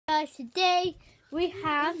Guys, today we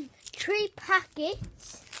have 3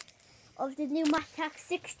 packets of the new Mattack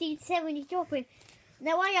 1670 open.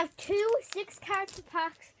 Now I have 2 6-card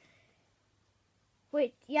packs.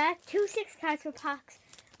 Wait, yeah, 2 6-card packs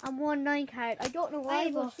and 1 9-card. I don't know why.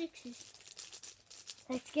 I got 6s.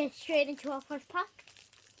 Let's get straight into our first pack.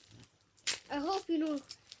 I hope you know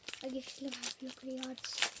I get to have a look at the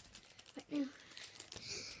odds right now.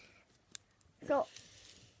 So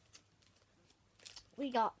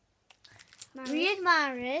we got Maris. Riyad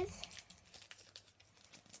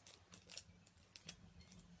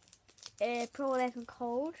Mahrez, Pro 11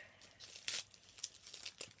 code,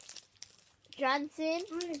 Jansen,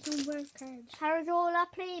 Oh, there's no worse cards. Carazola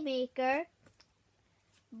playmaker,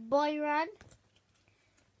 Byron,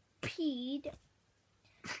 Pede,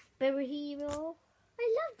 Berahino,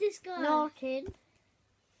 I love this guy. Norton,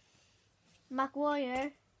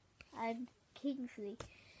 Maguire, and Kingsley.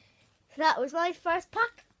 So that was my first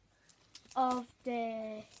pack of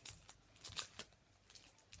the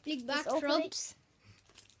Big back Just open trumps.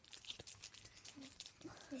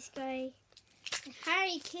 This guy,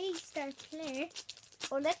 Harry Kane star player,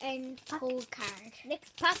 and cold card.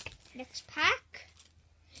 next pack. Next pack.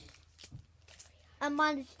 I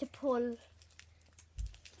managed to pull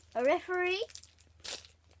a referee,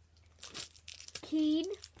 Keane,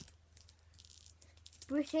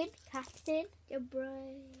 Britain, captain, De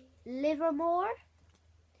Bruyne. Livermore,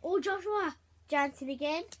 Oh, Joshua. Jansen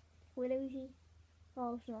again, where is he?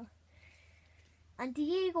 Oh, it's not. And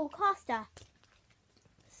Diego Costa.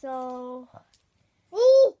 So,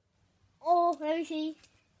 Oh, let me see.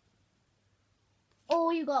 Oh,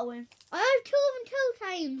 you got one. I have 2 of them 2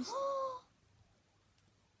 times.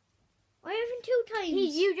 I have them 2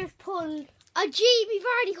 times. You just pulled. A Jamie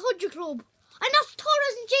Vardy 100 club. And that's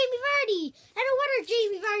Torres and Jamie Vardy. And a winner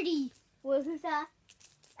Jamie Vardy. Well, who's that?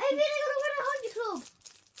 I think I'm going to win a 100 club.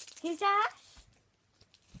 Who's that?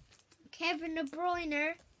 Kevin De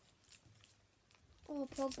Bruyne. Oh,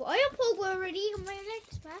 Pogba. I have Pogba already in my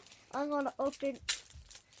next pack. I'm gonna open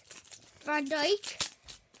Van Dyke.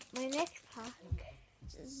 my next pack.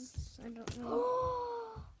 I don't know.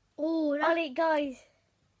 Oh, that. Alright, guys.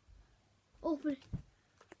 Open.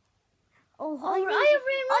 Oh, I have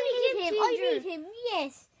Real I Madrid need him.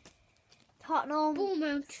 Yes. Tottenham,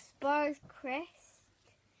 Bournemouth. Spurs, Crest.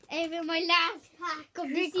 Even my last pack of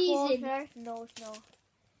the 3 season. quarter. No, it's not.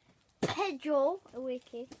 Pedro, a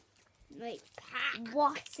wicket. My pack.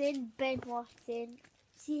 Watson, Ben Watson,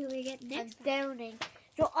 See who we get next. and Downing.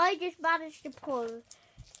 So I just managed to pull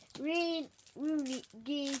Rain, Rooney,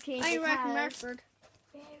 game changer. I reckon card. Rashford.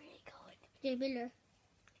 Very good. Jay Miller.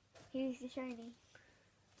 Here's the shiny.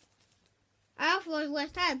 I also want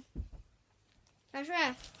West Ham. That's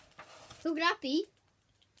right. Who could that be?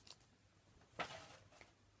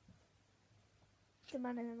 The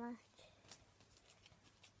man of the match.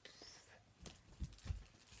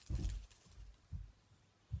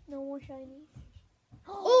 No more shinies.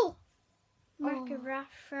 Oh! Marcus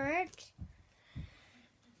Rashford.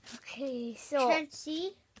 Okay, so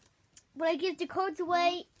Chelsea. will I give the codes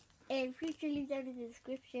away and future links down in the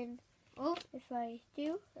description Oh. if I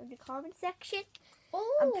do in the comment section.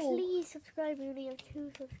 And Oh. please subscribe. We only have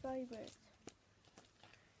 2 subscribers.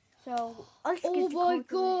 So I'll just Oh give the my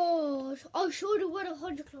codes away. gosh. I'll show you what a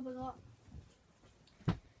 100 club I got.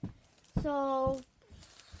 So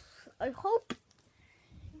I hope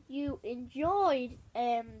you enjoyed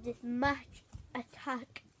this match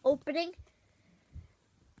attack opening.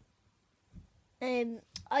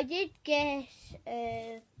 I did get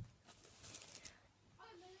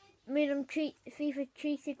minimum FIFA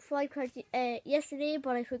 365 cards yesterday,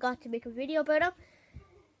 but I forgot to make a video about them.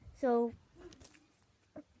 So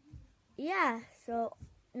yeah, so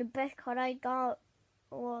the best card I got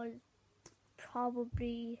was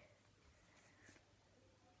probably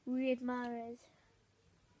Riyad Mahrez.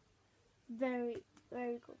 Very,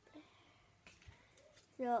 very good player.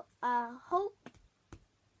 So I hope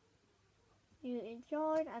you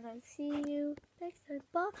enjoyed, and I'll see you next time.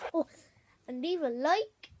 Bye. Oh, and leave a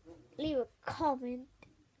like, leave a comment,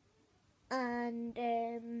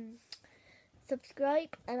 and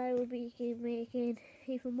subscribe, and I will be making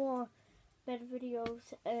even more better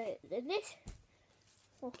videos than this.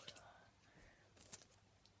 Oh.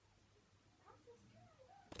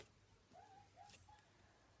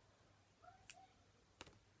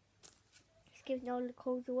 Just giving all the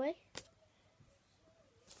codes away.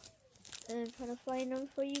 And I'm trying to find them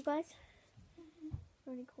for you guys.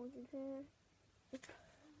 Only codes in here.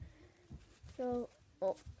 So,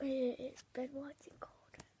 oh, here is Ben Watson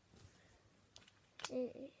code.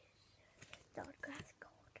 It is Snodgrass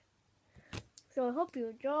code. So I hope you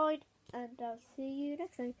enjoyed. and I'll see you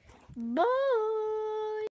next time. Bye!